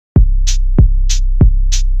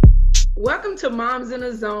Welcome to Moms in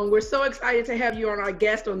the Zone. We're so excited to have you on our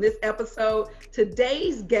guest on this episode.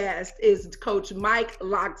 Today's guest is Coach Mike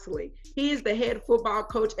Locksley. He is the head football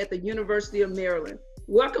coach at the University of Maryland.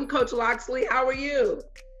 Welcome, Coach Locksley. How are you?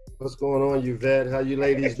 What's going on, Yvette? How you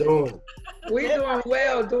ladies doing? We're doing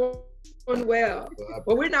well, doing well.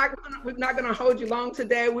 But we're not going to hold you long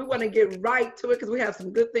today. We want to get right to it because we have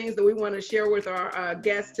some good things that we want to share with our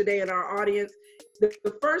guests today and our audience.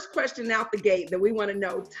 The first question out the gate that we want to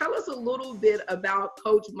know, tell us a little bit about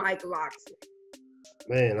Coach Mike Locksley.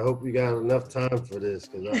 Man, I hope we got enough time for this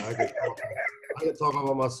because I can talk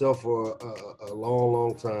about myself for a long,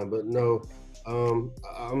 long time. But no,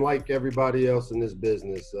 I'm like everybody else in this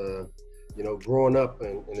business. Growing up,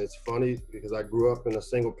 and it's funny because I grew up in a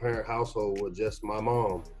single parent household with just my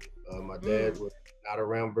mom. My dad was not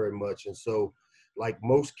around very much. And so like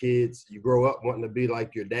most kids, you grow up wanting to be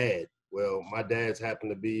like your dad. Well, my dad's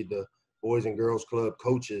happened to be the Boys and Girls Club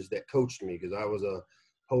coaches that coached me because I was a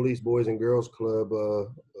police Boys and Girls Club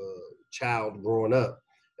child growing up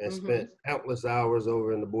and spent countless hours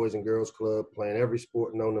over in the Boys and Girls Club playing every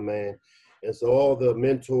sport known to man. And so all the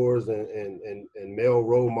mentors and male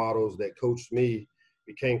role models that coached me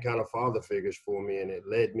became kind of father figures for me, and it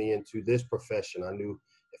led me into this profession. I knew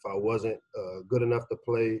if I wasn't good enough to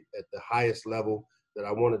play at the highest level, that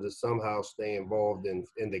I wanted to somehow stay involved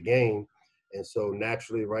in the game. And so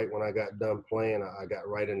naturally, right when I got done playing, I got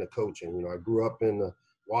right into coaching. You know, I grew up in the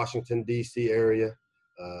Washington, D.C. area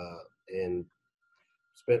and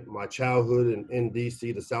spent my childhood in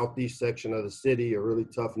D.C., the southeast section of the city, a really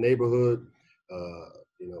tough neighborhood.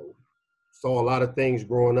 Saw a lot of things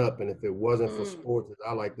growing up. And if it wasn't for sports, as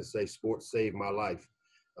I like to say, sports saved my life.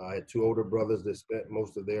 I had two older brothers that spent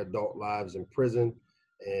most of their adult lives in prison.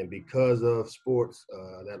 And because of sports,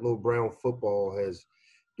 that little brown football has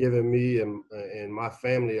given me and my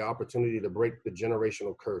family the opportunity to break the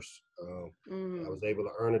generational curse. I was able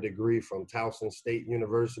to earn a degree from Towson State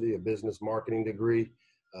University, a business marketing degree,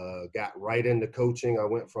 got right into coaching. I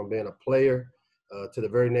went from being a player to the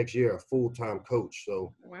very next year, a full-time coach.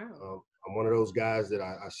 So wow. I'm one of those guys that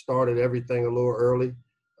I started everything a little early.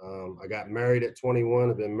 I got married at 21.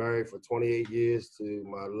 I've been married for 28 years to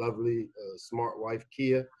my lovely, smart wife,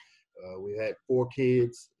 Kia. We had 4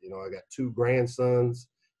 kids. I got 2 grandsons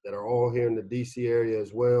that are all here in the D.C. area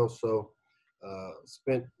as well. So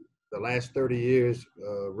spent the last 30 years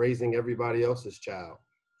raising everybody else's child.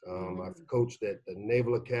 I've coached at the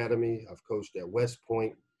Naval Academy. I've coached at West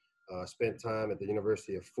Point. Spent time at the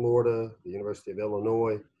University of Florida, the University of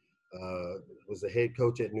Illinois. Was the head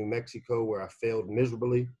coach at New Mexico, where I failed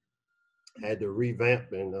miserably. Had to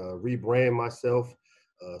revamp and rebrand myself.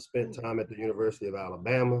 Spent time at the University of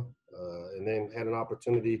Alabama, and then had an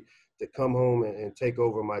opportunity to come home and take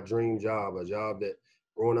over my dream job, a job that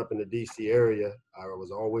growing up in the DC area, I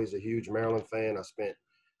was always a huge Maryland fan. I spent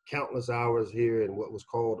countless hours here in what was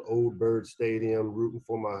called Old Bird Stadium, rooting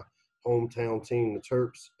for my hometown team, the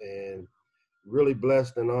Terps, and really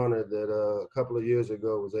blessed and honored that a couple of years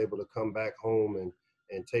ago was able to come back home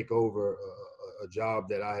and take over a job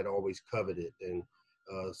that I had always coveted, and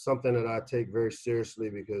something that I take very seriously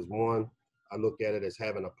because, one, I look at it as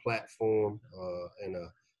having a platform and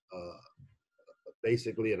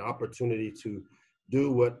basically an opportunity to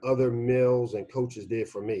do what other males and coaches did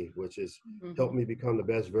for me, which is help me become the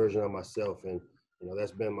best version of myself. And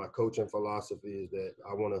that's been my coaching philosophy, is that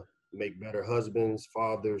I want to make better husbands,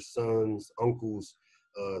 fathers, sons, uncles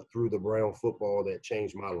through the brown football that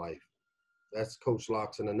changed my life. That's Coach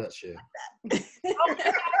Locks in a nutshell. I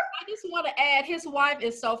just want to add, his wife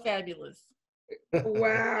is so fabulous.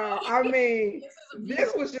 Wow. I mean,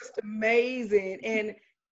 this was just amazing. And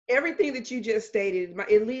everything that you just stated,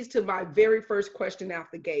 it leads to my very first question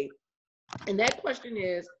out the gate. And that question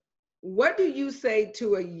is, what do you say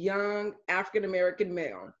to a young African-American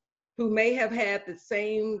male who may have had the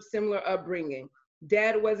same similar upbringing?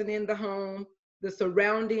 Dad wasn't in the home. The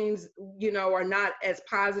surroundings, are not as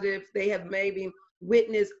positive. They have maybe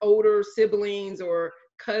witnessed older siblings or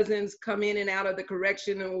cousins come in and out of the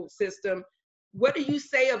correctional system. What do you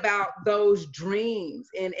say about those dreams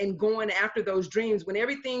and going after those dreams when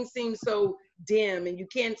everything seems so dim and you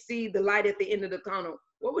can't see the light at the end of the tunnel?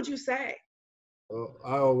 What would you say? Well,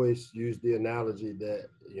 I always use the analogy that,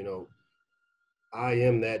 I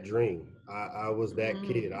am that dream. I was that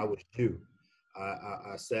kid. I was you.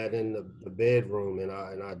 I sat in the bedroom and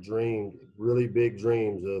I dreamed really big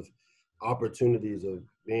dreams of opportunities of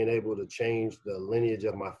being able to change the lineage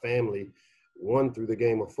of my family, one, through the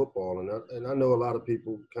game of football. And I know a lot of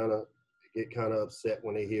people get upset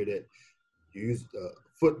when they hear that you use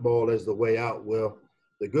football as the way out. Well,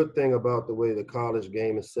 the good thing about the way the college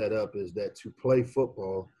game is set up is that to play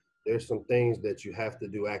football, there's some things that you have to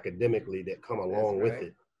do academically that come along with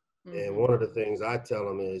it. And Mm-hmm. one of the things I tell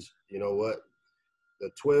them is, you know what,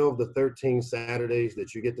 the 12 to 13 Saturdays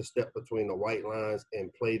that you get to step between the white lines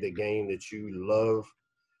and play the game that you love,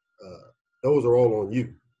 those are all on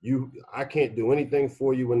you. I can't do anything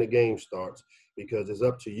for you when the game starts because it's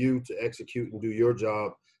up to you to execute and do your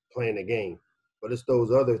job playing the game. But it's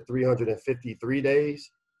those other 353 days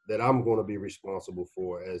that I'm going to be responsible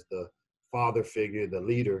for as the father figure, the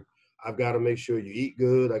leader. I've got to make sure you eat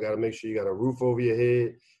good. I got to make sure you got a roof over your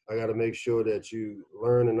head. I got to make sure that you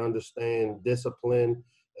learn and understand discipline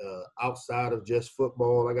outside of just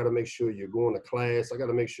football. I got to make sure you're going to class. I got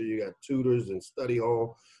to make sure you got tutors and study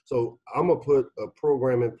hall. So I'm going to put a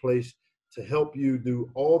program in place to help you do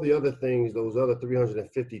all the other things, those other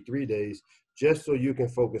 353 days, just so you can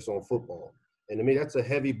focus on football. And to me, that's a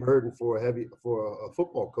heavy burden for a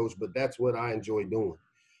football coach, but that's what I enjoy doing.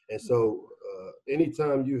 And so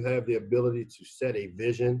anytime you have the ability to set a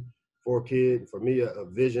vision for a kid, for me, a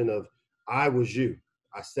vision of I was you.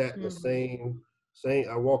 I sat in the same,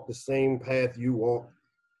 I walked the same path you walked,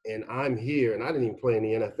 and I'm here, and I didn't even play in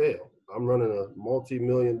the NFL. I'm running a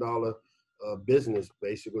multi-million-dollar business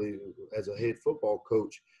basically as a head football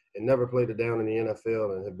coach, and never played it down in the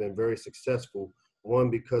NFL, and have been very successful. One,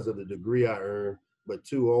 because of the degree I earned, but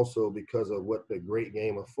two, also because of what the great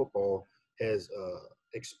game of football has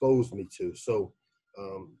exposed me to. So,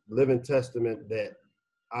 living testament that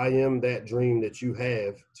I am that dream that you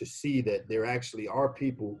have, to see that there actually are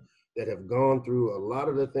people that have gone through a lot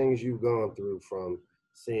of the things you've gone through, from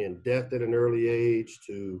seeing death at an early age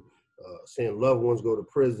to seeing loved ones go to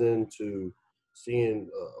prison to seeing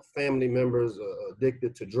family members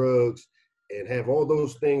addicted to drugs, and have all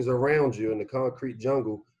those things around you in the concrete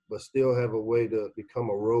jungle, but still have a way to become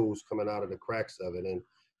a rose coming out of the cracks of it. And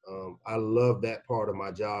I love that part of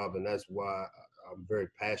my job, and that's why I'm very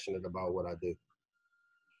passionate about what I do.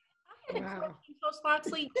 I had a question, Coach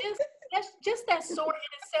Locksley. Just that story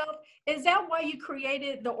in itself, is that why you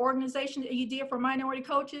created the organization that you did for minority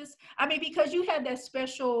coaches? I mean, because you had that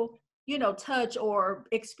special, touch or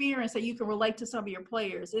experience that you can relate to some of your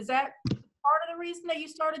players. Is that part of the reason that you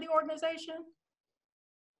started the organization?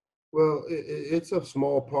 Well, it's a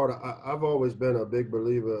small part. I've always been a big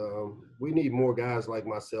believer. We need more guys like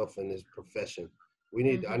myself in this profession.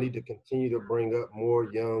 I need to continue to bring up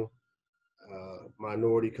more young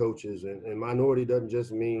minority coaches, and minority doesn't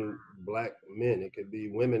just mean black men. It could be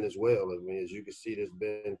women as well. I mean, as you can see, there's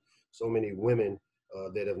been so many women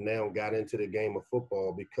that have now got into the game of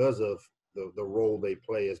football because of the role they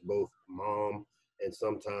play as both mom and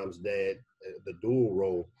sometimes dad, the dual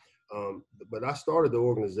role. But I started the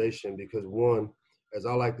organization because, one, as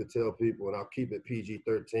I like to tell people, and I'll keep it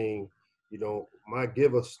PG-13, my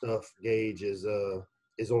give a stuff gauge is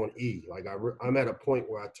on E. Like I'm at a point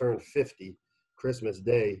where I turned 50 Christmas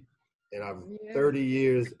Day, and I've 30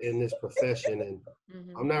 years in this profession, and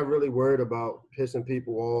I'm not really worried about pissing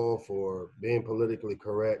people off or being politically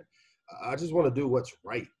correct. I just want to do what's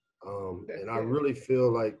right. And I really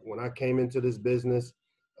feel like when I came into this business,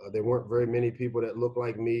 there weren't very many people that look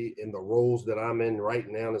like me in the roles that I'm in right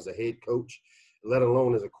now as a head coach, let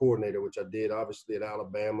alone as a coordinator, which I did obviously at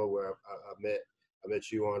Alabama, where I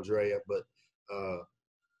met you, Andrea. But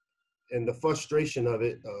and the frustration of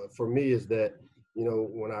it for me is that,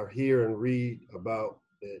 when I hear and read about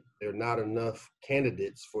that there are not enough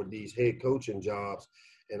candidates for these head coaching jobs,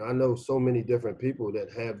 and I know so many different people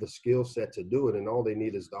that have the skill set to do it, and all they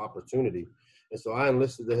need is the opportunity. And so I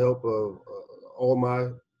enlisted the help of all my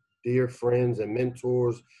dear friends and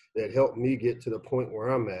mentors that helped me get to the point where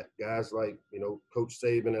I'm at. Guys like, Coach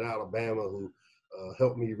Saban at Alabama, who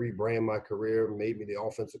helped me rebrand my career, made me the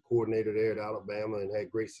offensive coordinator there at Alabama and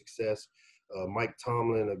had great success. Mike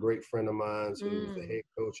Tomlin, a great friend of mine, who was the head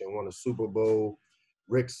coach and won a Super Bowl.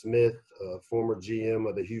 Rick Smith, former GM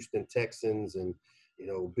of the Houston Texans, and,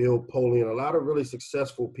 Bill Polian, a lot of really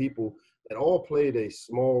successful people that all played a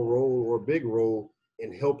small role or a big role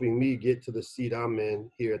in helping me get to the seat I'm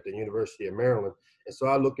in here at the University of Maryland. And so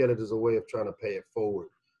I look at it as a way of trying to pay it forward.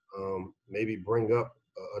 Maybe bring up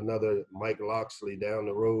another Mike Locksley down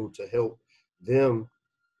the road to help them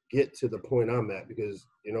get to the point I'm at. Because,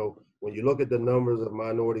 when you look at the numbers of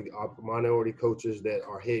minority coaches that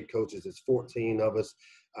are head coaches, it's 14 of us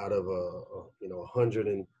out of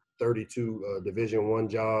 132 Division I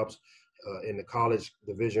jobs. In the college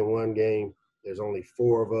Division I game, there's only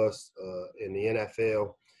 4 of us in the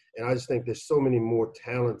NFL. And I just think there's so many more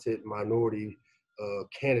talented minority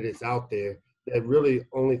candidates out there that really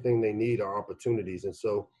only thing they need are opportunities. And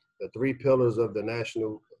so the 3 pillars of the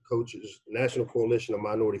National Coalition of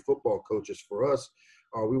Minority Football Coaches for us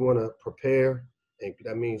are, we want to prepare And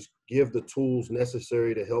that means give the tools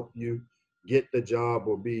necessary to help you get the job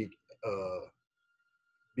or be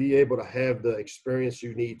able to have the experience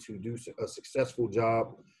you need to do a successful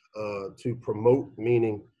job, to promote,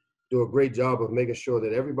 meaning do a great job of making sure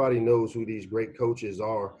that everybody knows who these great coaches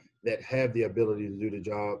are that have the ability to do the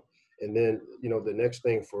job. And then, the next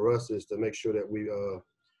thing for us is to make sure that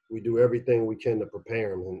we do everything we can to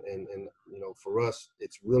prepare them. And for us,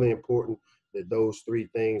 it's really important that those three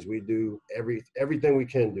things we do everything we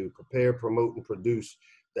can do: prepare, promote, and produce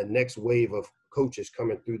the next wave of coaches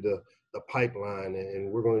coming through the pipeline. And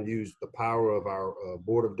we're going to use the power of our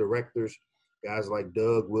board of directors, guys like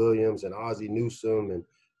Doug Williams and Ozzie Newsome, and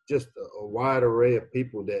just a wide array of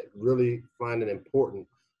people that really find it important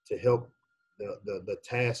to help the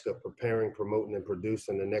task of preparing, promoting, and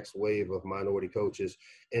producing the next wave of minority coaches,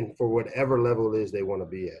 and for whatever level it is they want to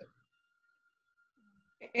be at.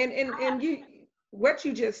 And what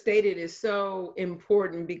you just stated is so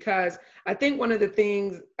important, because I think one of the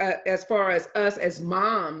things, as far as us as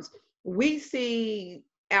moms, we see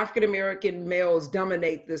African-American males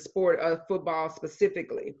dominate the sport of football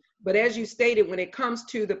specifically. But as you stated, when it comes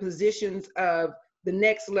to the positions of the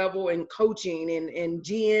next level in coaching and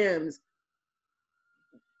GMs,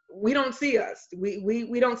 we don't see us.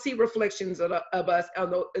 We don't see reflections of us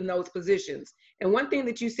in those positions. And one thing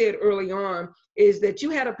that you said early on is that you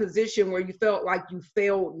had a position where you felt like you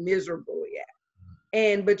failed miserably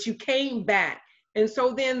at, but you came back. And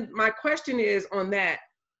so then my question is on that: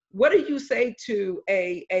 what do you say to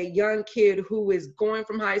a young kid who is going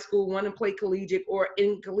from high school, wanting to play collegiate, or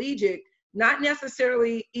in collegiate, not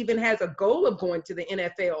necessarily even has a goal of going to the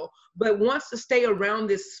NFL, but wants to stay around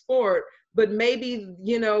this sport, but maybe,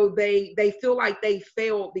 they feel like they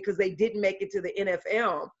failed because they didn't make it to the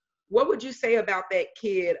NFL? What would you say about that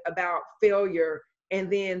kid, about failure and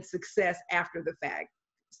then success after the fact?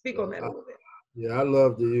 Speak on that a little bit. Yeah, I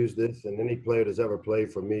love to use this, and any player that's ever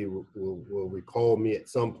played for me will recall me at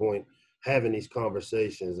some point having these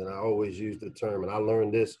conversations. And I always use the term, and I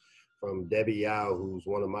learned this from Debbie Yao, who's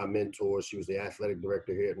one of my mentors. She was the athletic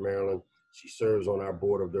director here at Maryland. She serves on our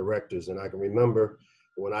board of directors. And I can remember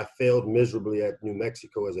when I failed miserably at New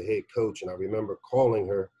Mexico as a head coach, and I remember calling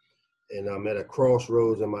her, and I'm at a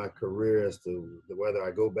crossroads in my career as to whether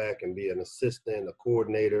I go back and be an assistant, a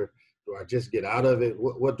coordinator. Do I just get out of it?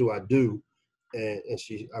 What do I do? And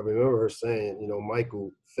I remember her saying,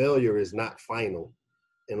 Michael, failure is not final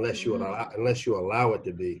unless you allow it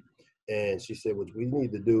to be. And she said, what we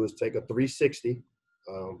need to do is take a 360,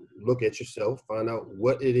 look at yourself, find out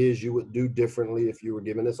what it is you would do differently if you were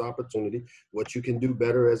given this opportunity, what you can do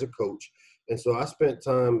better as a coach. And so I spent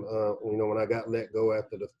time, when I got let go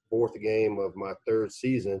after the fourth game of my third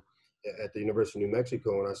season at the University of New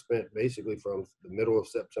Mexico, and I spent basically from the middle of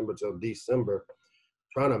September till December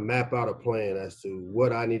trying to map out a plan as to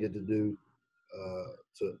what I needed to do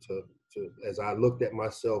to as I looked at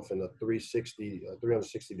myself in a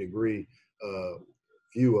 360 degree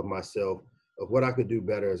view of myself, of what I could do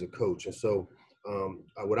better as a coach. And so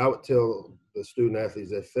what I would tell the student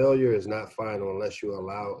athletes, that failure is not final unless you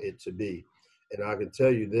allow it to be. And I can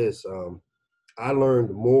tell you this, I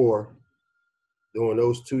learned more during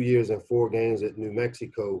those 2 years and 4 games at New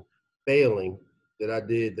Mexico failing that I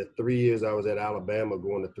did the 3 years I was at Alabama,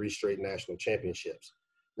 going to 3 straight national championships.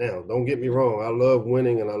 Now, don't get me wrong. I love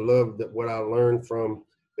winning, and I love what I learned from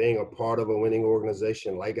being a part of a winning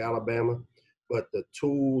organization like Alabama. But the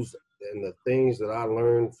tools and the things that I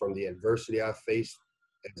learned from the adversity I faced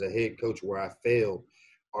as a head coach where I failed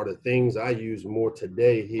are the things I use more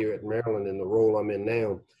today here at Maryland in the role I'm in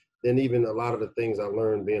now than even a lot of the things I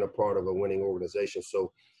learned being a part of a winning organization.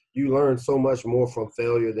 So you learn so much more from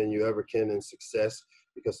failure than you ever can in success,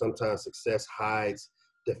 because sometimes success hides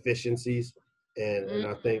deficiencies. And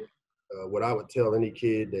I think what I would tell any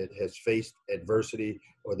kid that has faced adversity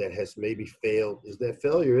or that has maybe failed is that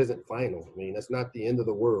failure isn't final. I mean, that's not the end of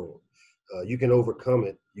the world. You can overcome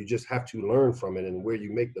it. You just have to learn from it. And where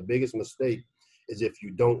you make the biggest mistake is if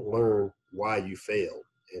you don't learn why you failed.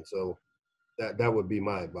 And so that would be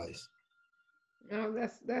my advice. Oh,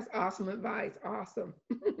 that's awesome advice. Awesome.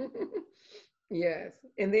 Yes.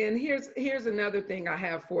 And then here's another thing I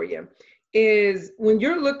have for you is when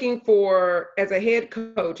you're looking for, as a head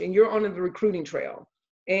coach, and you're on the recruiting trail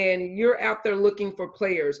and you're out there looking for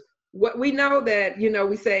players, what we know that,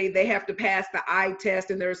 we say they have to pass the eye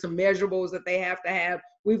test and there are some measurables that they have to have.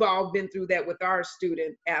 We've all been through that with our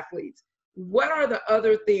student athletes. What are the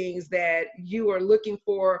other things that you are looking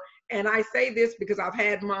for? And I say this because I've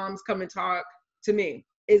had moms come and talk to me,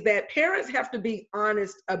 is that parents have to be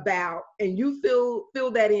honest about, and you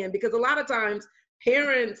fill that in, because a lot of times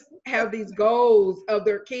parents have these goals of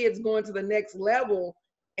their kids going to the next level,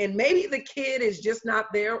 and maybe the kid is just not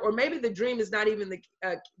there, or maybe the dream is not even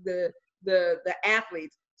the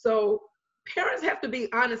athletes. So parents have to be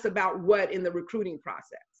honest about what in the recruiting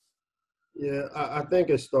process. Yeah, I think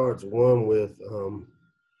it starts one with,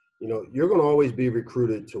 you're going to always be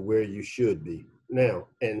recruited to where you should be now.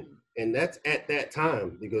 And that's at that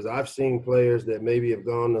time, because I've seen players that maybe have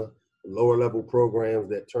gone to lower level programs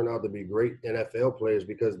that turn out to be great NFL players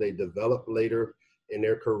because they develop later in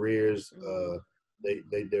their careers.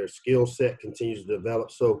 Their skill set continues to develop.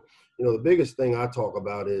 So, the biggest thing I talk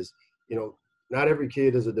about is, not every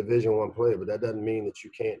kid is a Division I player, but that doesn't mean that you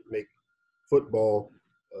can't make football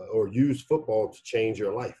or use football to change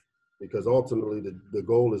your life, because ultimately the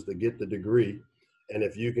goal is to get the degree. And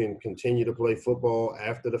if you can continue to play football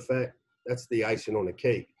after the fact, that's the icing on the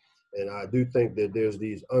cake. And I do think that there's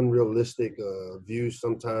these unrealistic views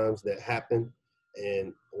sometimes that happen.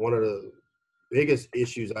 And one of the biggest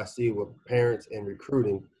issues I see with parents and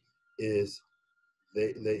recruiting is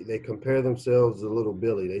they compare themselves to little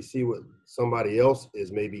Billy. They see what somebody else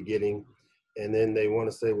is maybe getting, and then they want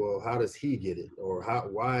to say, well, how does he get it? Or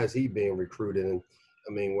why is he being recruited? And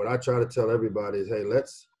I mean, what I try to tell everybody is, hey,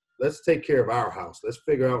 let's take care of our house. Let's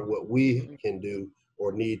figure out what we can do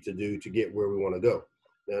or need to do to get where we want to go.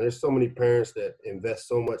 Now, there's so many parents that invest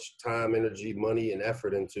so much time, energy, money, and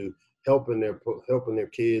effort into helping their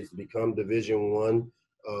kids become Division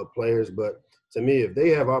I players. But to me, if they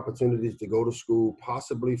have opportunities to go to school,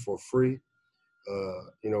 possibly for free,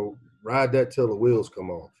 ride that till the wheels come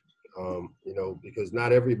off. Because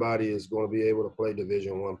not everybody is going to be able to play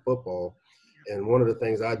Division I football. And one of the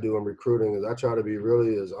things I do in recruiting is I try to be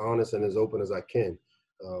really as honest and as open as I can.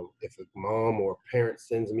 If a mom or a parent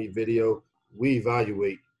sends me video, we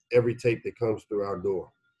evaluate every tape that comes through our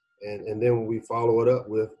door. And then we follow it up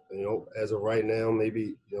with, as of right now,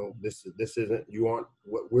 maybe, this isn't, you aren't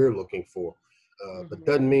what we're looking for. But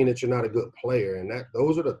doesn't mean that you're not a good player. And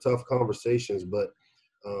those are the tough conversations. But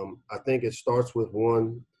I think it starts with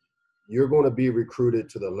one, you're going to be recruited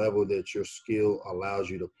to the level that your skill allows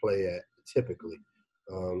you to play at typically.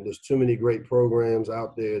 There's too many great programs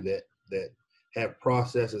out there that have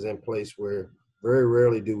processes in place where very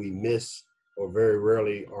rarely do we miss, or very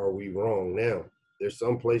rarely are we wrong. Now, there's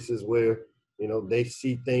some places where, they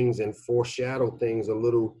see things and foreshadow things a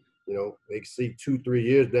little, they see 2-3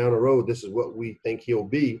 years down the road, this is what we think he'll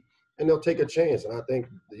be, and they'll take a chance. And I think,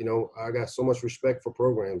 I got so much respect for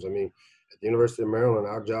programs. I mean, at the University of Maryland,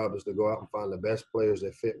 our job is to go out and find the best players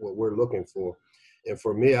that fit what we're looking for. And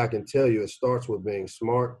for me, I can tell you, it starts with being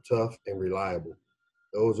smart, tough, and reliable.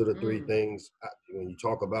 Those are the three things when you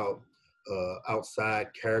talk about outside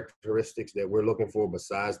characteristics that we're looking for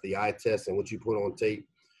besides the eye test and what you put on tape.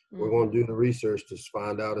 We're going to do the research to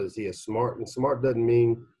find out, is he a smart? And smart doesn't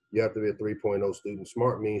mean you have to be a 3.0 student.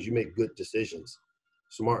 Smart means you make good decisions.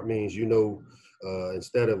 Smart means,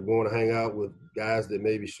 instead of going to hang out with guys that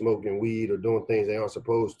may be smoking weed or doing things they aren't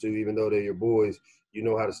supposed to, even though they're your boys, you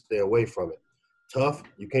know how to stay away from it. Tough,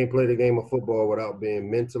 you can't play the game of football without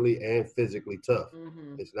being mentally and physically tough.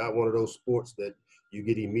 It's not one of those sports that you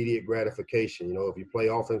get immediate gratification. If you play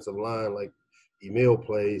offensive line like Emil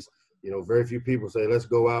plays, very few people say, let's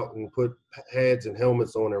go out and put pads and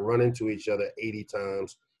helmets on and run into each other 80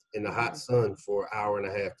 times in the hot sun for an hour and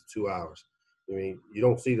a half to 2 hours. I mean, you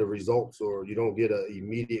don't see the results, or you don't get an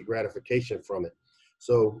immediate gratification from it.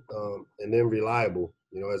 So, and then reliable,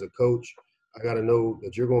 as a coach, I got to know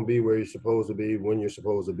that you're going to be where you're supposed to be when you're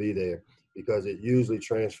supposed to be there, because it usually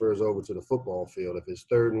transfers over to the football field. If it's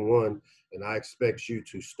 3rd and 1 and I expect you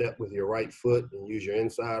to step with your right foot and use your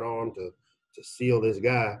inside arm to seal this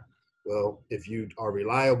guy, well, if you are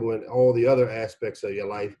reliable in all the other aspects of your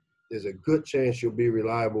life, there's a good chance you'll be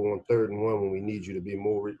reliable on 3rd and 1 when we need you to be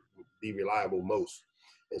be reliable most.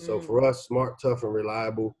 And so for us, smart, tough, and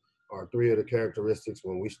reliable are 3 of the characteristics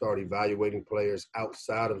when we start evaluating players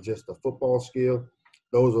outside of just the football skill.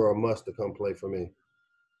 Those are a must to come play for me.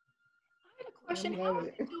 I had a question. How are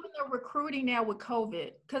you doing the recruiting now with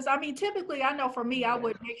COVID? Because I mean, typically, I know for me, I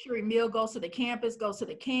would make sure Emil goes to the campus, goes to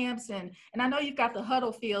the camps, and I know you've got the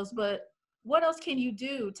huddle fields, but what else can you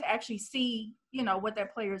do to actually see, what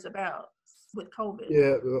that player is about with COVID?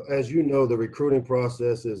 Yeah, as you know, the recruiting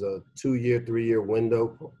process is a 2-year, 3-year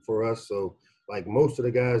window for us. So like most of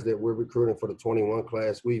the guys that we're recruiting for the 21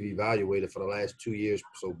 class, we've evaluated for the last 2 years.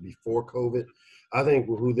 So before COVID, I think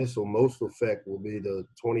who this will most affect will be the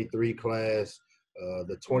 23 class,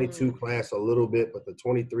 the 22 class a little bit, but the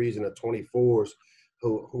 23s and the 24s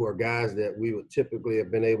who are guys that we would typically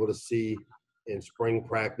have been able to see in spring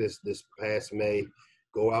practice this past May,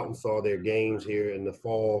 go out and saw their games here in the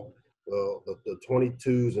fall. Well, the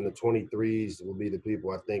 22s and the 23s will be the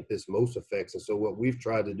people I think this most affects. And so what we've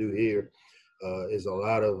tried to do here is a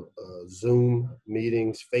lot of Zoom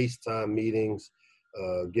meetings, FaceTime meetings,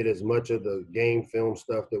 get as much of the game film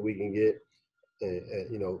stuff that we can get.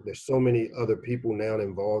 And, you know, there's so many other people now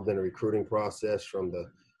involved in the recruiting process, from the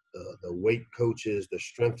weight coaches, the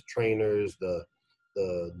strength trainers, the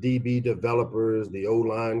DB developers, the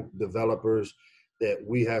O-line developers, that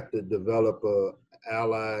we have to develop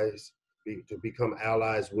allies to become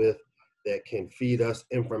allies with, that can feed us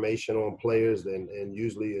information on players. And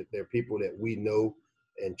usually they're people that we know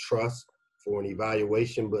and trust for an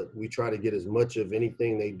evaluation, but we try to get as much of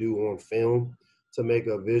anything they do on film to make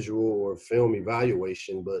a visual or film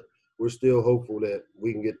evaluation. But we're still hopeful that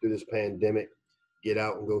we can get through this pandemic, get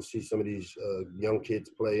out and go see some of these young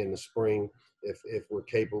kids play in the spring, if we're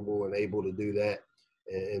capable and able to do that,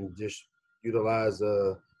 and just utilize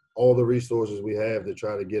all the resources we have to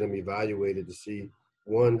try to get them evaluated to see,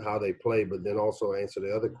 one, how they play, but then also answer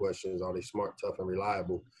the other questions: are they smart, tough, and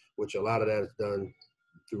reliable? Which a lot of that is done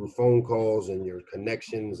through phone calls and your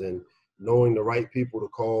connections and knowing the right people to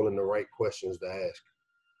call and the right questions to ask.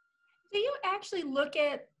 Do you actually look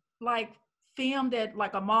at like film that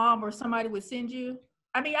like a mom or somebody would send you?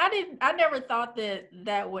 I mean, I never thought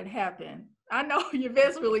that would happen. I know your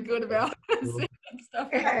vet's really good about sending stuff.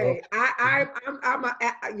 Hey,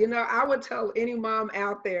 you know, I would tell any mom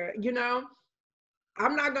out there, you know,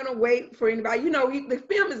 I'm not going to wait for anybody. You know, the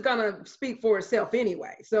film is going to speak for itself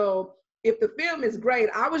anyway. So if the film is great,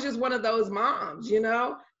 I was just one of those moms, you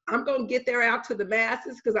know, I'm going to get there out to the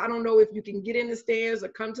masses, because I don't know if you can get in the stands or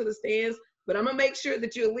come to the stands, but I'm going to make sure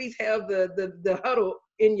that you at least have the huddle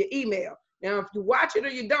in your email. Now, if you watch it or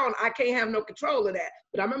you don't, I can't have no control of that,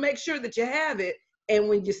 but I'm going to make sure that you have it. And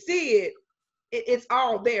when you see it, it's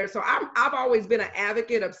all there. So I've always been an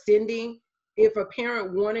advocate of sending. If a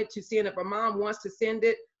parent wanted to send, if a mom wants to send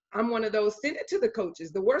it, I'm one of those, send it to the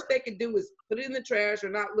coaches. The worst they could do is put it in the trash or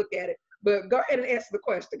not look at it. But go ahead and answer the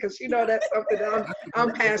question, because you know that's something that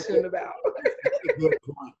I'm passionate about. That's a good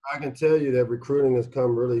point. I can tell you that recruiting has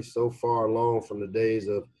come really so far along from the days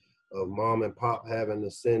of mom and pop having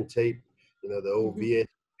to send tape, you know, the old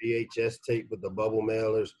VHS tape with the bubble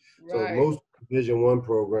mailers. Right. So most Division I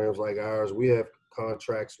programs like ours, we have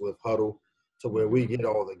contracts with Huddle to where we get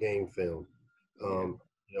all the game film.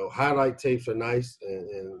 You know, highlight tapes are nice,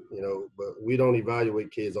 and you know, but we don't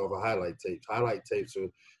evaluate kids off of highlight tapes. Highlight tapes are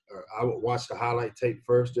I would watch the highlight tape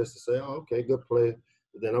first just to say, oh, okay, good play.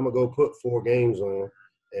 But then I'm gonna go put 4 games on,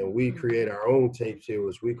 and we create our own tapes here,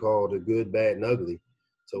 which we call the good, bad, and ugly.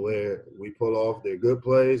 So where we pull off their good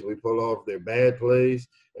plays, we pull off their bad plays,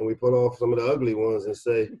 and we pull off some of the ugly ones and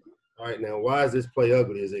say, all right, now why is this play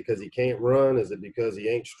ugly? Is it because he can't run? Is it because he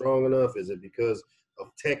ain't strong enough? Is it because of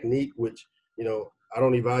technique? Which, you know, I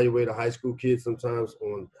don't evaluate a high school kid sometimes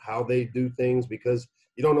on how they do things, because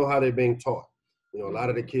you don't know how they're being taught. You know, a lot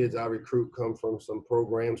of the kids I recruit come from some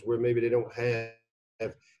programs where maybe they don't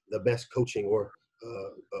have the best coaching or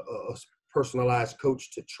a personalized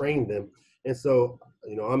coach to train them. And so,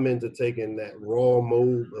 you know, I'm into taking that raw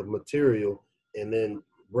mold of material and then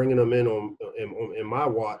bringing them in my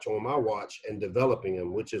watch, and developing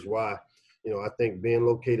them, which is why, you know, I think being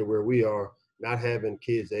located where we are, not having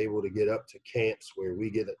kids able to get up to camps where we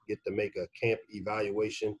get to make a camp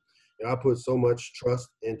evaluation. You know, I put so much trust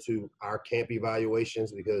into our camp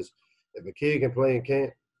evaluations, because if a kid can play in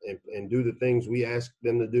camp and do the things we ask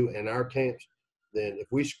them to do in our camps, then if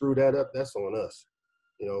we screw that up, that's on us.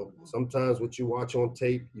 You know, sometimes what you watch on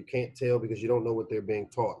tape, you can't tell because you don't know what they're being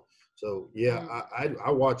taught. So, yeah,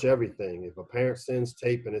 I watch everything. If a parent sends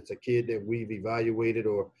tape and it's a kid that we've evaluated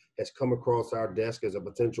or has come across our desk as a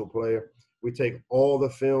potential player, we take all the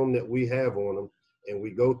film that we have on them and we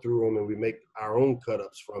go through them and we make our own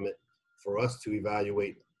cut-ups from it for us to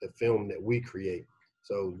evaluate the film that we create.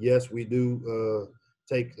 So, yes, we do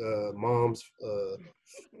take mom's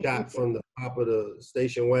shot from the top of the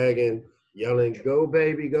station wagon, yelling, go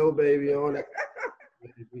baby on it.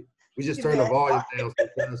 We just turn the volume down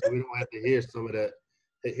sometimes so we don't have to hear some of that,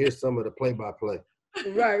 the play-by-play.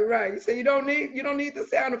 Right. So you don't need the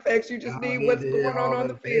sound effects. You just need what's going on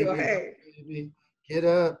the field. Baby, hey, baby, get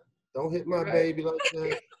up! Don't hit my baby like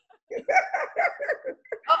that.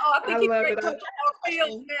 I think I love it. On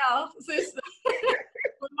field now, sister.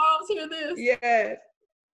 When moms hear this. Yes.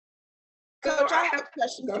 Coach, I have a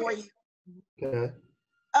question for you. Okay.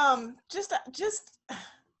 Just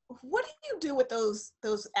what do you do with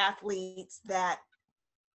those athletes that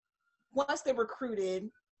once they're recruited,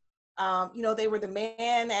 you know, they were the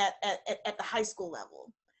man at the high school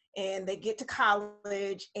level, and they get to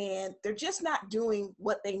college and they're just not doing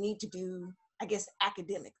what they need to do, I guess,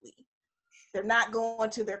 academically. They're not going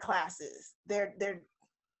to their classes.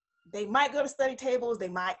 They might go to study tables, they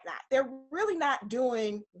might not. They're really not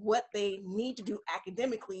doing what they need to do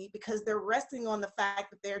academically because they're resting on the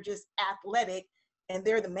fact that they're just athletic and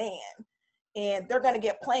they're the man and they're going to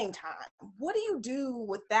get playing time. What do you do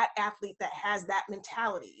with that athlete that has that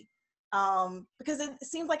mentality? Because it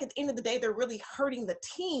seems like at the end of the day, they're really hurting the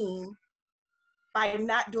team by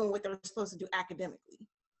not doing what they're supposed to do academically.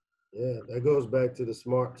 Yeah, that goes back to the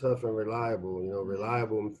smart, tough, and reliable.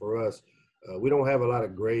 Reliable for us. We don't have a lot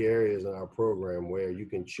of gray areas in our program where you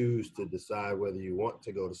can choose to decide whether you want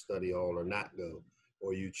to go to study hall or not go,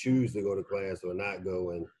 or you choose to go to class or not go,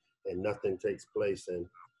 and nothing takes place. And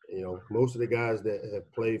most of the guys that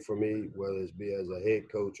have played for me, whether it's be as a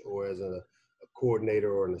head coach or as a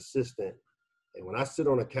coordinator or an assistant, and when I sit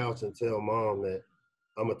on the couch and tell mom that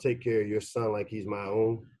I'm gonna take care of your son like he's my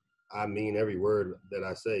own, I mean every word that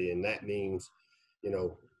I say, and that means,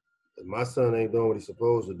 if my son ain't doing what he's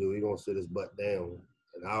supposed to do, he's gonna sit his butt down.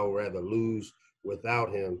 And I would rather lose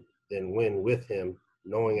without him than win with him,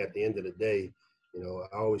 knowing at the end of the day,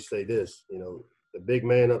 I always say this, the big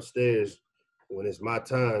man upstairs, when it's my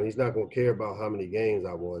time, he's not gonna care about how many games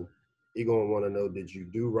I won. He's gonna want to know, did you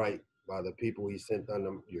do right by the people he sent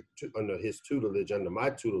under his tutelage, under my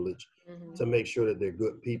tutelage, to make sure that they're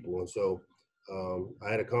good people. And so I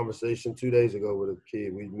had a conversation 2 days ago with a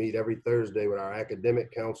kid. We meet every Thursday with our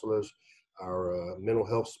academic counselors, our mental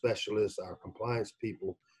health specialists, our compliance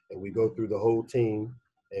people, and we go through the whole team,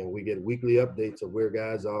 and we get weekly updates of where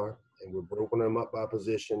guys are, and we're broken them up by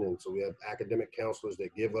position. And so we have academic counselors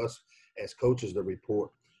that give us as coaches the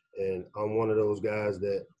report. And I'm one of those guys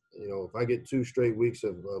that, if I get 2 straight weeks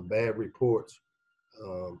of bad reports,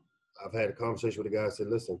 I've had a conversation with a guy and said,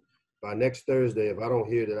 listen, by next Thursday, if I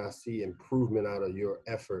don't hear that I see improvement out of your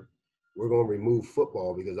effort, we're going to remove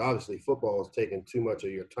football, because obviously football is taking too much of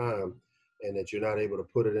your time and that you're not able to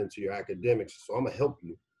put it into your academics. So I'm going to help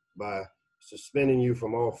you by suspending you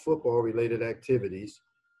from all football related activities,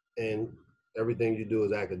 and everything you do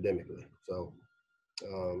is academically. So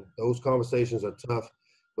those conversations are tough.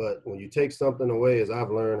 But when you take something away, as I've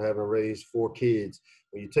learned having raised 4 kids,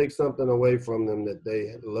 when you take something away from them that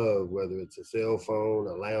they love, whether it's a cell phone,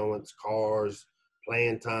 allowance, cars,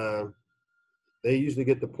 playing time, they usually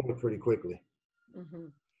get the point pretty quickly.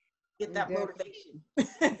 Get that motivation.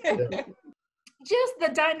 Yeah. Just the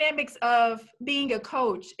dynamics of being a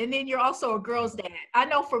coach, and then you're also a girl's dad. I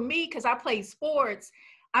know for me, because I played sports,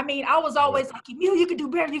 I mean, I was always like, you can do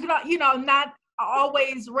better. You can, not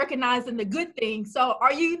always recognizing the good things. So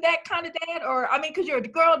are you that kind of dad? Or, I mean, because you're a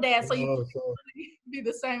girl dad, so you be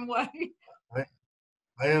the same way.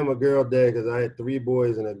 I am a girl dad because I had 3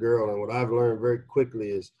 boys and a girl. And what I've learned very quickly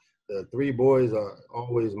is the 3 boys are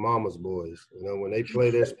always mama's boys. When they play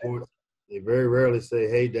their sports, they very rarely say,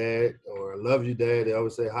 hey, dad, or I love you, dad. They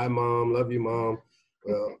always say, hi, mom, love you, mom.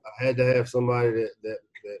 Well, I had to have somebody that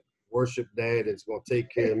worship dad that's going to take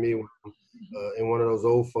care of me in one of those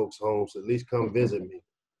old folks' homes. At least come visit me.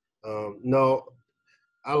 No,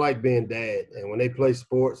 I like being dad. And when they play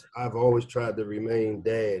sports, I've always tried to remain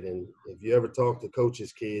dad. And if you ever talk to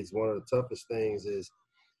coaches' kids, one of the toughest things is,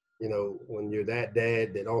 when you're that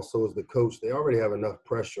dad that also is the coach, they already have enough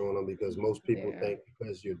pressure on them, because most people think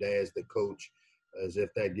because your dad's the coach, as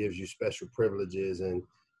if that gives you special privileges. And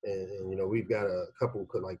we've got a couple,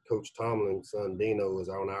 like Coach Tomlin's son, Dino, is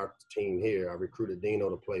on our team here. I recruited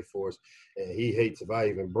Dino to play for us, and he hates if I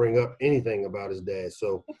even bring up anything about his dad.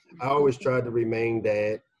 So I always tried to remain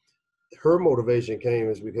dad. Her motivation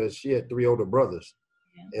came is because she had 3 older brothers.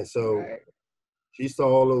 And so she saw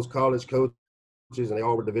all those college coaches, and they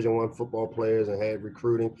all were Division I football players and had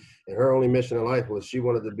recruiting. And her only mission in life was she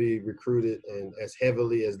wanted to be recruited and as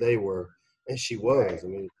heavily as they were. And she was. I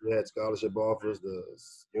mean, we had scholarship offers, the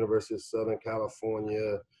University of Southern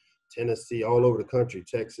California, Tennessee, all over the country,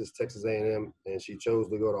 Texas A&M, and she chose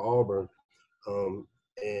to go to Auburn.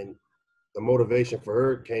 And the motivation for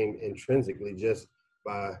her came intrinsically just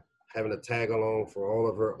by having to tag along for all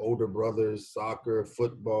of her older brothers, soccer,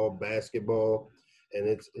 football, basketball. And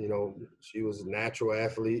it's, she was a natural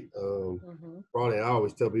athlete. Probably, I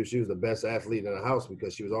always tell people she was the best athlete in the house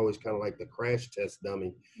because she was always kind of like the crash test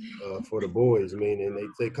dummy for the boys. I mean, and they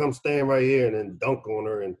say, come stand right here, and then dunk on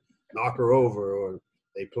her and knock her over. Or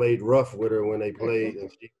they played rough with her when they played.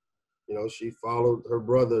 And she followed her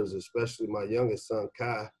brothers, especially my youngest son,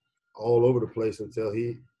 Kai, all over the place until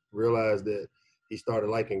he realized that he started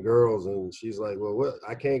liking girls. And she's like, well, what?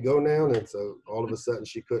 I can't go now? And so all of a sudden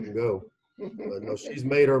she couldn't go. But no, she's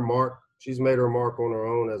made her mark. She's made her mark on her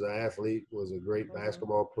own as an athlete. Was a great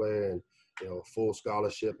basketball player, and full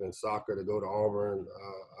scholarship in soccer to go to Auburn.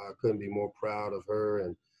 I couldn't be more proud of her.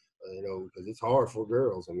 And you know, because it's hard for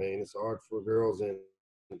girls. I mean, it's hard for girls in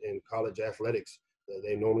college athletics.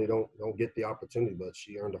 They normally don't get the opportunity, but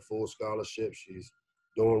she earned a full scholarship. She's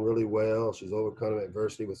doing really well. She's overcome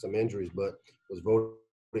adversity with some injuries, but was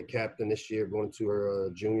voted captain this year going to her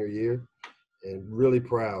junior year, and really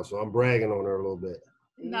proud. So I'm bragging on her a little bit.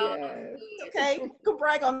 No. Yes. Okay, go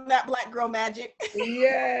brag on that black girl magic.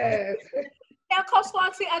 Yes. Now, Coach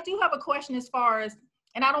Locksley, I do have a question as far as,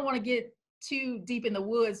 and I don't want to get too deep in the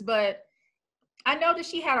woods, but I know that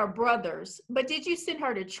she had her brothers, but did you send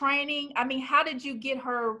her to training? I mean, how did you get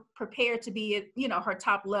her prepared to be at, you know, her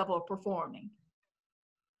top level of performing?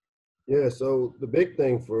 Yeah, so the big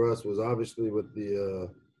thing for us was obviously with the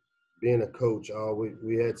being a coach,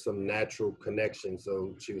 we had some natural connection.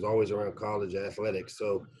 So she was always around college athletics.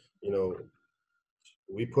 So, you know,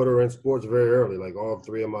 we put her in sports very early. Like all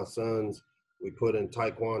three of my sons, we put in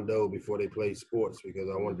Taekwondo before they played sports because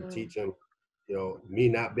I wanted to teach them, you know, me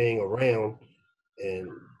not being around and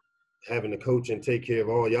having to coach and take care of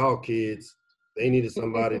all y'all kids. They needed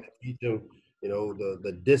somebody to teach them, you know,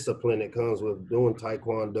 the discipline that comes with doing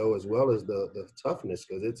Taekwondo as well as the toughness,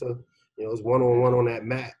 because it's a, you know, it's one-on-one on that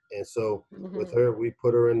mat. And so with her, we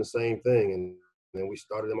put her in the same thing, and then we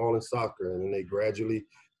started them all in soccer, and then they gradually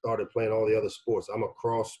started playing all the other sports. I'm a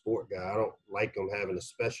cross sport guy. I don't like them having to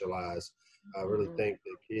specialize. I really think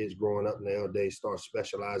that kids growing up nowadays start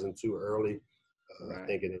specializing too early. I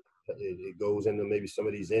think it goes into maybe some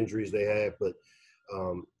of these injuries they have, but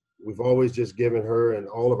we've always just given her and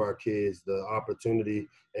all of our kids the opportunity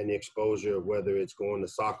and the exposure of whether it's going to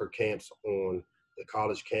soccer camps on the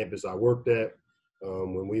college campus I worked at.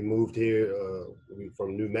 When we moved here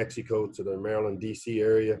from New Mexico to the Maryland, D.C.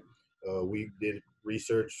 area, we did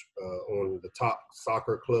research on the top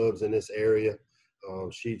soccer clubs in this area.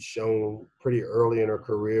 She'd shown pretty early in her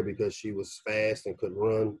career, because she was fast and could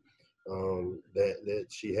run, that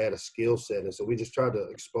she had a skill set. And so we just tried to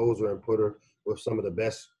expose her and put her with some of the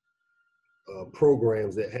best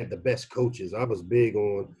programs that had the best coaches. I was big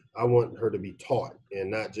on, I want her to be taught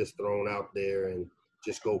and not just thrown out there and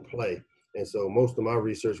just go play. And so most of my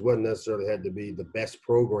research wasn't necessarily had to be the best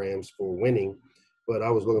programs for winning, but I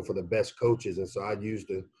was looking for the best coaches. And so I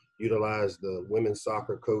utilize the women's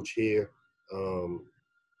soccer coach here to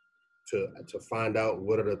find out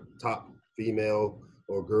what are the top female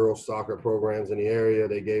or girls soccer programs in the area.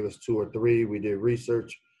 They gave us 2 or 3. We did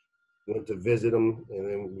research, went to visit them, and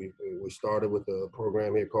then we started with a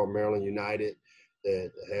program here called Maryland United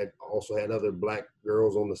that also had other black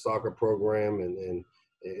girls on the soccer program, and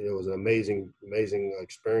it was an amazing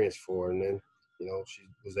experience for her. And then, you know, she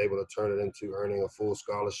was able to turn it into earning a full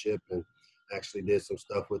scholarship, and actually did some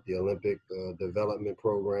stuff with the Olympic development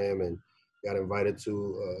program, and got invited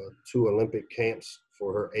to 2 Olympic camps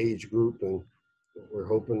for her age group, and we're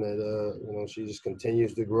hoping that you know, she just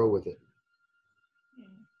continues to grow with it.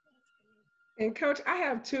 And Coach, I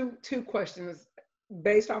have two questions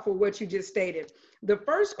based off of what you just stated. The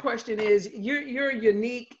first question is, you're a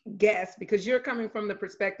unique guest because you're coming from the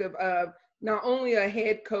perspective of not only a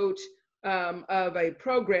head coach of a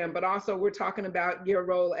program, but also we're talking about your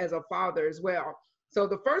role as a father as well. So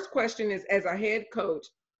the first question is, as a head coach,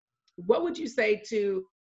 what would you say to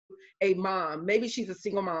a mom? Maybe she's a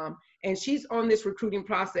single mom and she's on this recruiting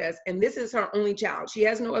process, and this is her only child. She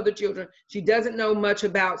has no other children. She doesn't know much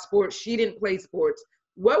about sports. She didn't play sports.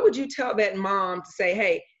 What would you tell that mom to say,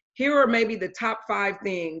 hey, here are maybe the top 5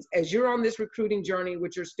 things as you're on this recruiting journey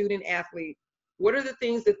with your student athlete? What are the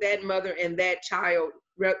things that mother and that child,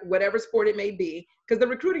 whatever sport it may be, because the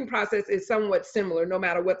recruiting process is somewhat similar no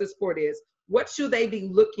matter what the sport is, what should they be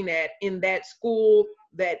looking at in that school,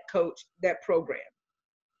 that coach, that program?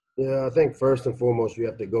 Yeah, I think first and foremost, you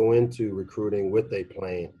have to go into recruiting with a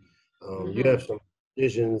plan. You have some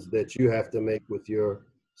decisions that you have to make with your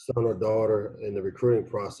son or daughter in the recruiting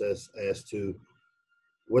process as to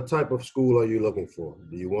what type of school are you looking for?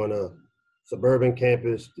 Do you want a suburban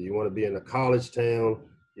campus? Do you want to be in a college town?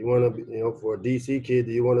 Do you want to be, you know, for a DC kid,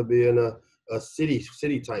 do you want to be in a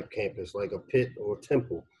city type campus like a Pitt or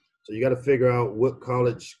Temple? So you got to figure out what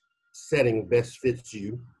college setting best fits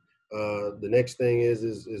you. The next thing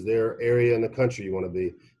is there an area in the country you want to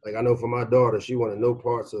be? Like, I know for my daughter, she wanted no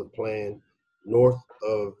parts of playing north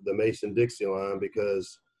of the Mason-Dixie line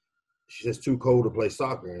because she's just too cold to play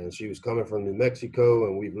soccer. And she was coming from New Mexico,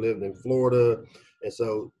 and we've lived in Florida. And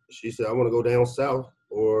so she said, I want to go down south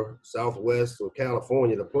or southwest or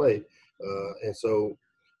California to play. And so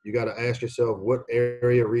you got to ask yourself what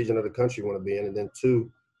area, region of the country you want to be in. And then 2,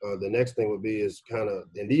 the next thing would be is kind of,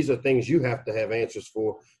 and these are things you have to have answers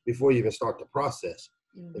for before you even start the process.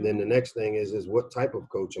 And then the next thing is what type of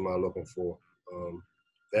coach am I looking for?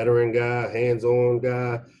 Veteran guy, hands-on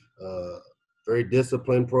guy, very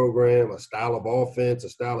disciplined program, a style of offense, a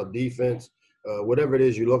style of defense, whatever it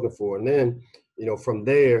is you're looking for. And then, from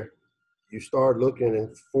there, you start looking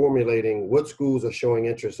and formulating what schools are showing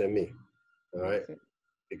interest in me. All right.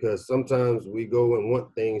 Because sometimes we go and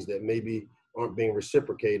want things that maybe aren't being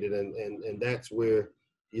reciprocated. And that's where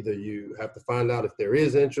either you have to find out if there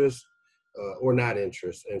is interest or not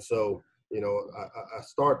interest. And so, I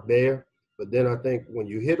start there. But then I think when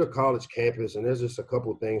you hit a college campus, and there's just a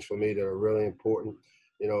couple of things for me that are really important,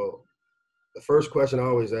 the first question I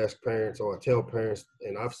always ask parents, or I tell parents,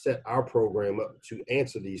 and I've set our program up to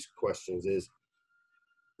answer these questions, is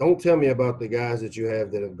don't tell me about the guys that you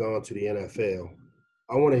have that have gone to the NFL.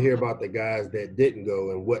 I want to hear about the guys that didn't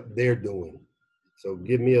go and what they're doing. So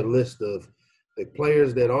give me a list of the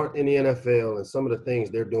players that aren't in the NFL and some of the things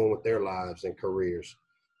they're doing with their lives and careers.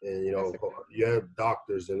 And, you have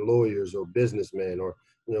doctors and lawyers or businessmen, or,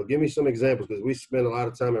 give me some examples, because we spend a lot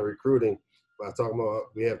of time in recruiting by talking about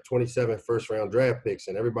we have 27 first-round draft picks,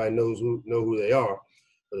 and everybody know who they are.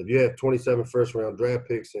 But if you have 27 first-round draft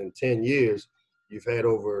picks in 10 years, you've had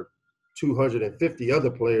over 250 other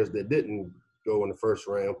players that didn't go in the first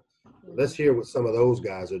round. Let's hear what some of those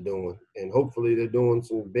guys are doing. And hopefully they're doing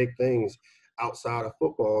some big things outside of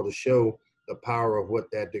football to show the power of what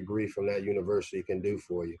that degree from that university can do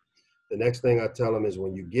for you. The next thing I tell them is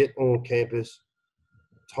when you get on campus,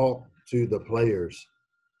 talk to the players.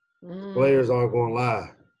 Players aren't going to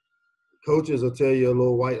lie. Coaches will tell you a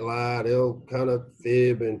little white lie. They'll kind of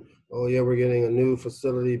fib and, oh, yeah, we're getting a new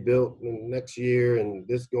facility built next year and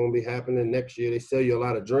this is going to be happening next year. They sell you a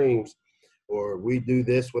lot of dreams. Or we do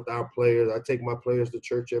this with our players. I take my players to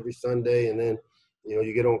church every Sunday, and then,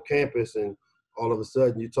 you get on campus and all of a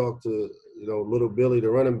sudden you talk to, little Billy, the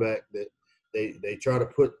running back, that they try to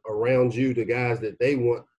put around you the guys that they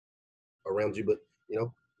want around you, but,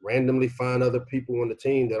 randomly find other people on the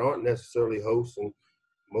team that aren't necessarily hosts and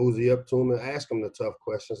mosey up to them and ask them the tough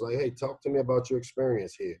questions like, hey, talk to me about your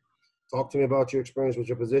experience here. Talk to me about your experience with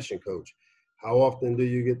your position coach. How often do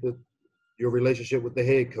you get your relationship with the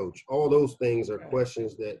head coach? All those things are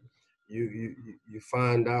questions that you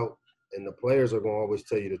find out, and the players are going to always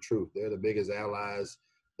tell you the truth. They're the biggest allies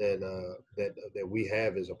that we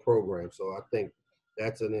have as a program. So I think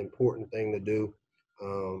that's an important thing to do.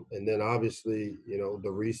 And then obviously,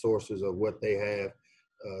 the resources of what they have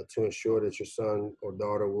to ensure that your son or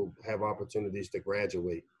daughter will have opportunities to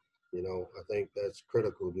graduate. I think that's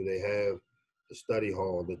critical. Do they have the study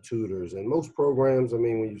hall, the tutors? And most programs, when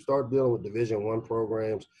you start dealing with Division I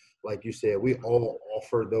programs, like you said, we all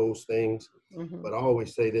offer those things. But I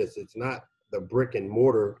always say this, it's not the brick and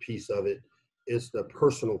mortar piece of it, it's the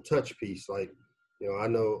personal touch piece. Like, I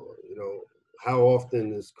know, how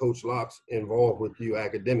often is Coach Locks involved with you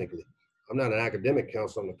academically? I'm not an academic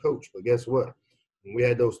counselor, I'm the coach, but guess what? When we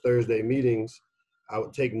had those Thursday meetings, I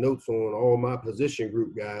would take notes on all my position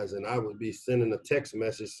group guys, and I would be sending a text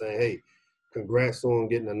message saying, hey, congrats on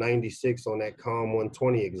getting a 96 on that COM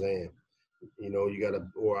 120 exam.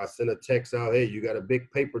 Or I send a text out, hey, you got a big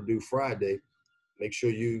paper due Friday. Make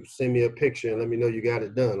sure you send me a picture and let me know you got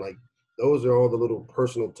it done. Like, those are all the little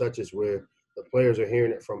personal touches where the players are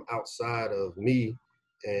hearing it from outside of me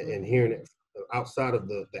and hearing it outside of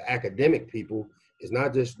the academic people. Is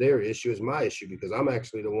not just their issue, it's my issue, because I'm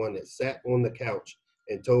actually the one that sat on the couch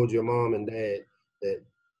and told your mom and dad that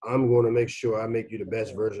I'm going to make sure I make you the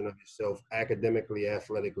best version of yourself academically,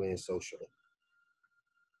 athletically, and socially.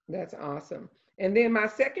 That's awesome. And then my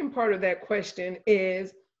second part of that question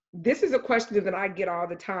is, this is a question that I get all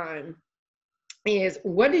the time, is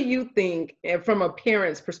what do you think, and from a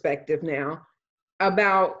parent's perspective now,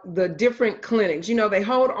 about the different clinics? They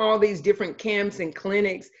hold all these different camps and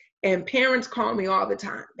clinics, and parents call me all the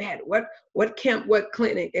time, Dad, what camp, what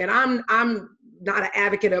clinic? And I'm not an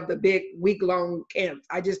advocate of the big week-long camps.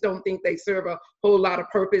 I just don't think they serve a whole lot of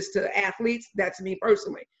purpose to athletes. That's me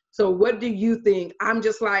personally. So what do you think? I'm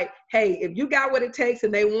just like, hey, if you got what it takes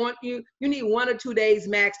and they want you, you need 1 or 2 days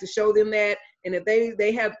max to show them that. And if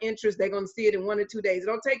they have interest, they're going to see it in 1 or 2 days. It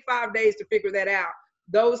don't take 5 days to figure that out.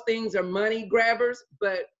 Those things are money grabbers,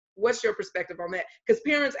 but what's your perspective on that? Because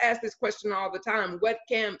parents ask this question all the time. What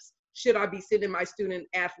camps should I be sending my student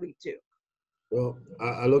athlete to? Well,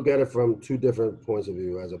 I look at it from 2 different points of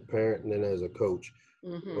view, as a parent and then as a coach.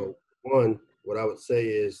 Well, one, what I would say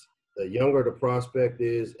is, the younger the prospect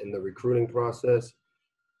is in the recruiting process,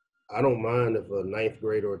 I don't mind if a 9th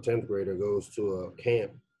grader or 10th grader goes to a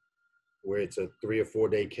camp where it's a 3 or 4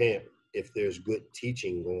 day camp if there's good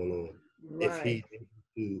teaching going on. Right. If he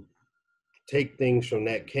to take things from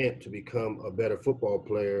that camp to become a better football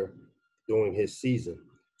player during his season.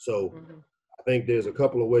 So I think there's a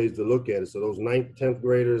couple of ways to look at it. So those 9th, 10th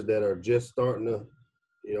graders that are just starting to,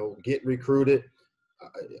 get recruited,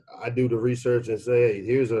 I do the research and say, hey,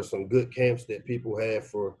 here's are some good camps that people have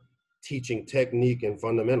for teaching technique and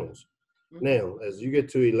fundamentals. Mm-hmm. Now, as you get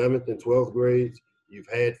to 11th and 12th grades, you've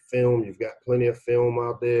had film, you've got plenty of film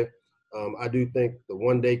out there. I do think the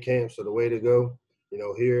one-day camps are the way to go.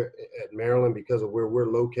 Here at Maryland, because of where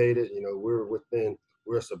we're located,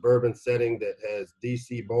 we're a suburban setting that has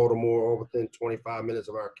DC, Baltimore, all within 25 minutes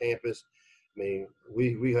of our campus. I mean,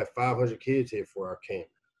 we have 500 kids here for our camp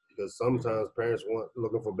because sometimes parents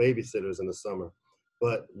looking for babysitters in the summer.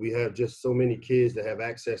 But we have just so many kids that have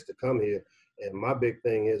access to come here. And my big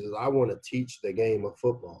thing is I want to teach the game of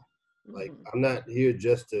football. Like, I'm not here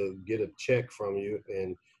just to get a check from you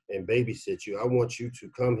and babysit you. I want you to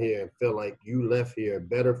come here and feel like you left here a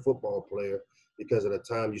better football player because of the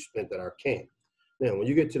time you spent at our camp. Now, when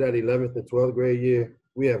you get to that 11th and 12th grade year,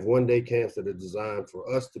 we have one-day camps that are designed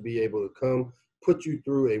for us to be able to come, put you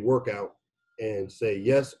through a workout and say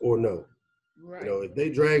yes or no. Right. If they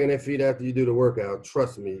dragging their feet after you do the workout,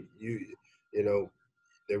 trust me,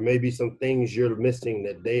 there may be some things you're missing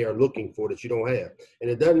that they are looking for that you don't have. And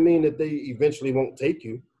it doesn't mean that they eventually won't take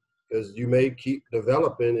you, because you may keep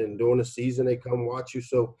developing and during the season they come watch you.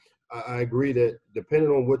 So I agree that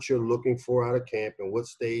depending on what you're looking for out of camp and what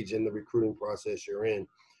stage in the recruiting process you're in,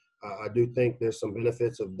 I do think there's some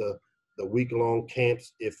benefits of the week-long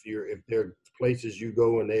camps if there are places you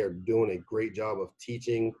go and they are doing a great job of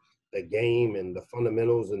teaching the game and the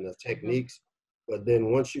fundamentals and the techniques. But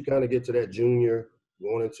then once you kind of get to that junior,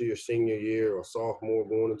 going into your senior year, or sophomore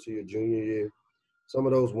going into your junior year, some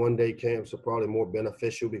of those one-day camps are probably more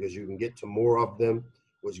beneficial because you can get to more of them,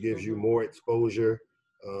 which gives you more exposure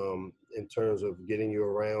in terms of getting you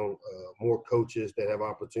around more coaches that have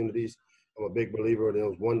opportunities. I'm a big believer in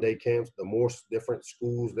those one-day camps. The more different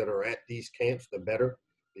schools that are at these camps, the better,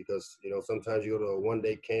 because, sometimes you go to a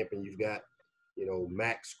one-day camp and you've got,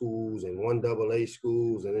 MAC schools and 1AA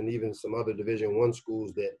schools, and then even some other Division I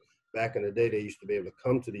schools that back in the day, they used to be able to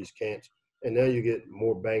come to these camps, and now you get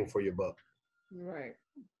more bang for your buck. Right.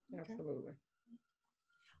 Absolutely.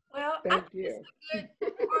 Well, I think it's a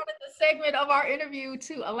good part of the segment of our interview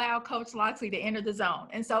to allow Coach Locksley to enter the zone.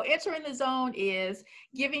 And so entering the zone is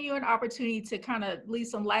giving you an opportunity to kind of leave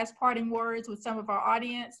some last parting words with some of our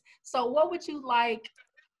audience. So what would you like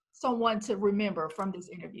someone to remember from this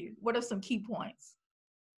interview? What are some key points?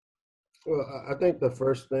 Well, I think the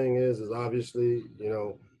first thing is obviously,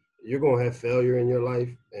 you're going to have failure in your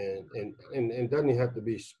life, and it doesn't have to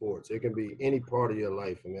be sports. It can be any part of your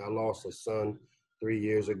life. I mean, I lost a son 3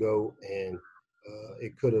 years ago, and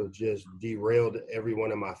it could have just derailed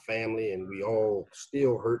everyone in my family, and we all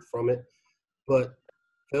still hurt from it. But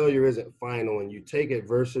failure isn't final, and you take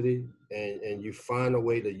adversity and you find a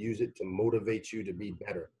way to use it to motivate you to be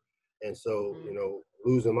better. And so,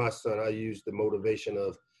 losing my son, I used the motivation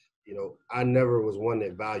of, I never was one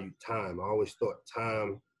that valued time. I always thought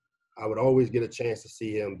time, I would always get a chance to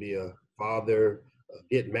see him be a father,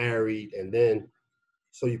 get married, and then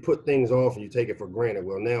so you put things off and you take it for granted.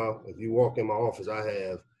 Well, now if you walk in my office, I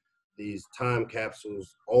have these time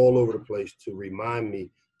capsules all over the place to remind me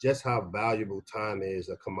just how valuable time is,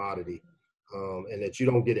 a commodity, and that you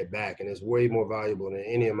don't get it back. And it's way more valuable than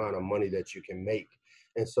any amount of money that you can make.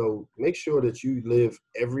 And so make sure that you live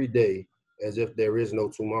every day as if there is no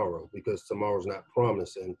tomorrow, because tomorrow's not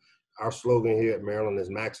promised. And our slogan here at Maryland is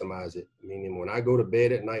maximize it, meaning when I go to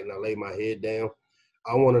bed at night and I lay my head down,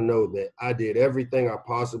 I want to know that I did everything I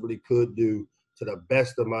possibly could do to the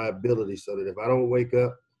best of my ability so that if I don't wake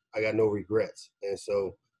up, I got no regrets. And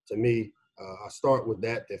so to me, I start with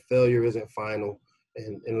that failure isn't final,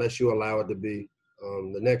 and unless you allow it to be.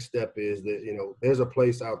 The next step is that, there's a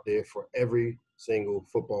place out there for every single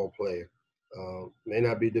football player. May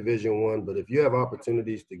not be Division I, but if you have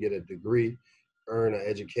opportunities to get a degree, earn an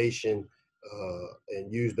education,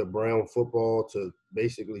 and use the Brown football to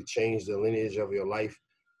basically change the lineage of your life,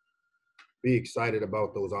 be excited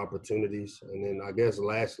about those opportunities. And then I guess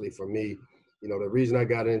lastly for me, the reason I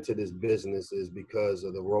got into this business is because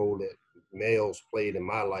of the role that males played in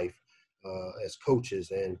my life as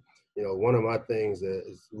coaches. And, one of my things that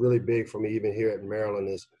is really big for me, even here at Maryland,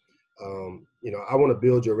 is, I want to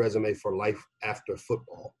build your resume for life after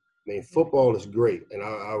football. I mean, football is great, and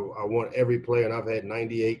I want every player, and I've had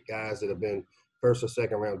 98 guys that have been first or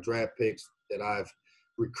second round draft picks that I've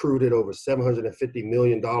recruited, over $750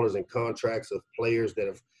 million in contracts of players that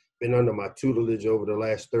have been under my tutelage over the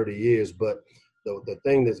last 30 years. But the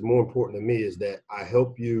thing that's more important to me is that I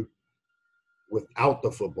help you without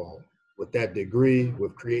the football, with that degree,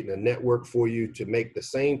 with creating a network for you to make the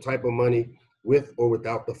same type of money with or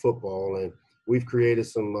without the football. And we've created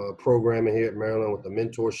some programming here at Maryland with the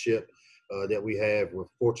mentorship that we have with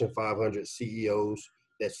Fortune 500 CEOs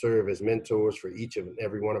that serve as mentors for each and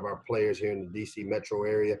every one of our players here in the DC metro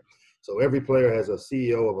area. So every player has a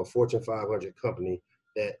CEO of a Fortune 500 company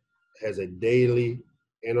that has a daily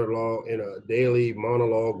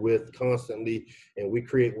monologue with constantly, and we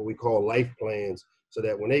create what we call life plans so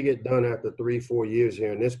that when they get done after 3-4 years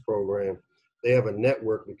here in this program, they have a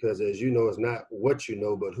network, because as you know, it's not what you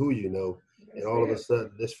know, but who you know. And all of a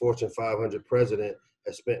sudden, this Fortune 500 president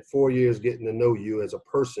has spent 4 years getting to know you as a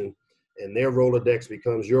person, and their Rolodex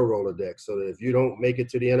becomes your Rolodex. So that if you don't make it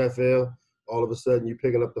to the NFL, all of a sudden you're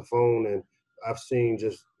picking up the phone. And I've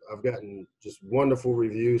gotten just wonderful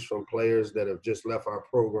reviews from players that have just left our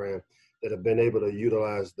program that have been able to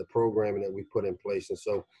utilize the programming that we put in place. And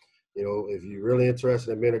so, you know, if you're really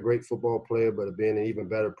interested in being a great football player, but being an even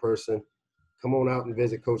better person, come on out and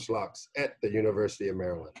visit Coach Locks at the University of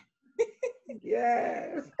Maryland.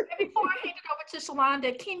 Yes. And before I hand it over to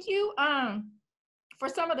Shalonda, can you, for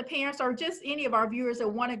some of the parents or just any of our viewers that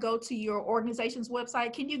want to go to your organization's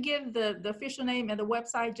website, can you give the official name and the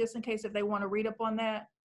website just in case if they want to read up on that?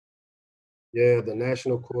 Yeah, the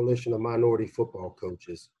National Coalition of Minority Football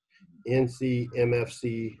Coaches,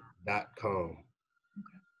 ncmfc.com.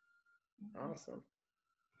 Awesome.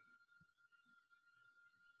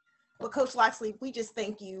 Well, Coach Locksley, we just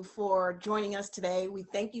thank you for joining us today. We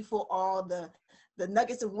thank you for all the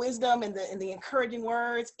nuggets of wisdom and the encouraging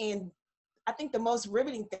words. And I think the most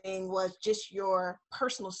riveting thing was just your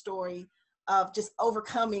personal story of just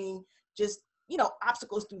overcoming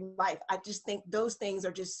obstacles through life. I just think those things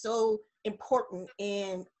are just so important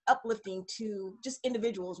and uplifting to just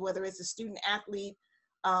individuals, whether it's a student athlete,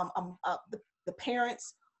 the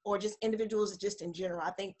parents, or just individuals just in general. I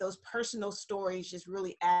think those personal stories just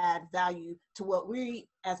really add value to what we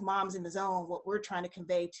as Moms in the Zone, what we're trying to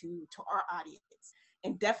convey to our audience.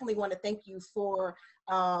 And definitely want to thank you for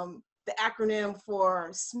the acronym for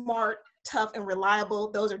SMART, tough, and reliable.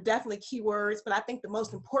 Those are definitely key words, but I think the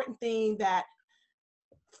most important thing that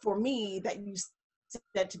for me that you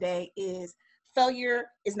said today is failure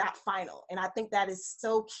is not final. And I think that is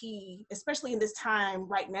so key, especially in this time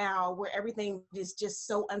right now where everything is just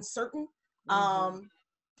so uncertain,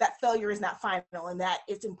 that failure is not final, and that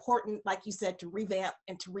it's important, like you said, to revamp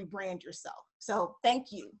and to rebrand yourself. So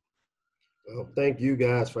thank you. Well, thank you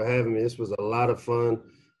guys for having me. This was a lot of fun.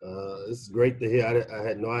 This is great to hear. I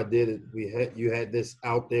had no idea that you had this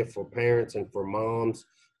out there for parents and for moms,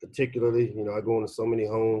 particularly. You know, I go into so many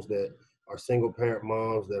homes that are single parent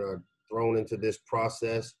moms that are thrown into this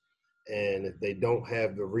process, and if they don't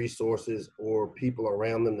have the resources or people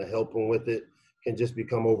around them to help them with it, can just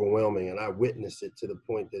become overwhelming. And I witnessed it to the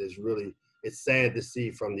point that it's sad to see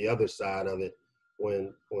from the other side of it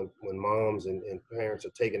when moms and parents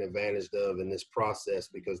are taken advantage of in this process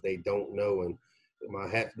because they don't know. And my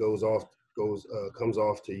hat comes off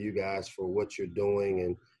to you guys for what you're doing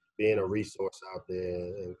and being a resource out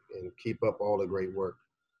there, and keep up all the great work.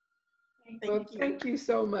 Thank you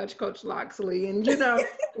so much, Coach Locksley. And you know,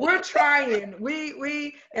 we're trying.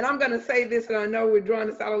 And I'm going to say this, and I know we're drawing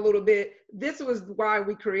this out a little bit. This was why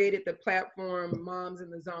we created the platform Moms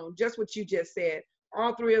in the Zone. Just what you just said.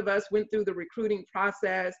 All three of us went through the recruiting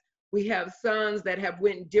process. We have sons that have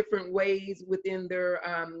went different ways within their,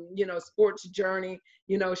 sports journey.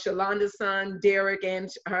 You know, Shalonda's son, Derek, and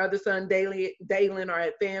her other son, Dalen, are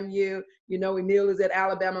at FAMU. You know, Emil is at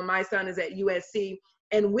Alabama. My son is at USC.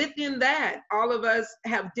 And within that, all of us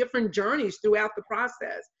have different journeys throughout the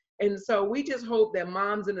process. And so we just hope that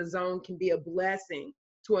Moms in the Zone can be a blessing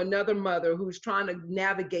to another mother who's trying to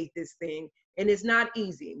navigate this thing. And it's not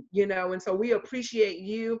easy, you know, and so we appreciate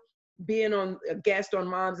you being on a guest on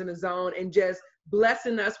Moms in the Zone and just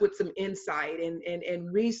blessing us with some insight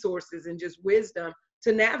and resources and just wisdom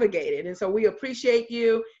to navigate it. And so we appreciate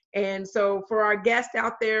you. And so for our guests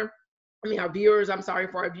out there, for our viewers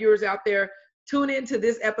out there, tune into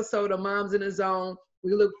this episode of Moms in the Zone.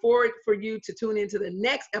 We look forward for you to tune into the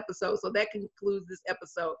next episode. So that concludes this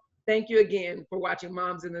episode. Thank you again for watching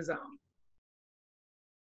Moms in the Zone.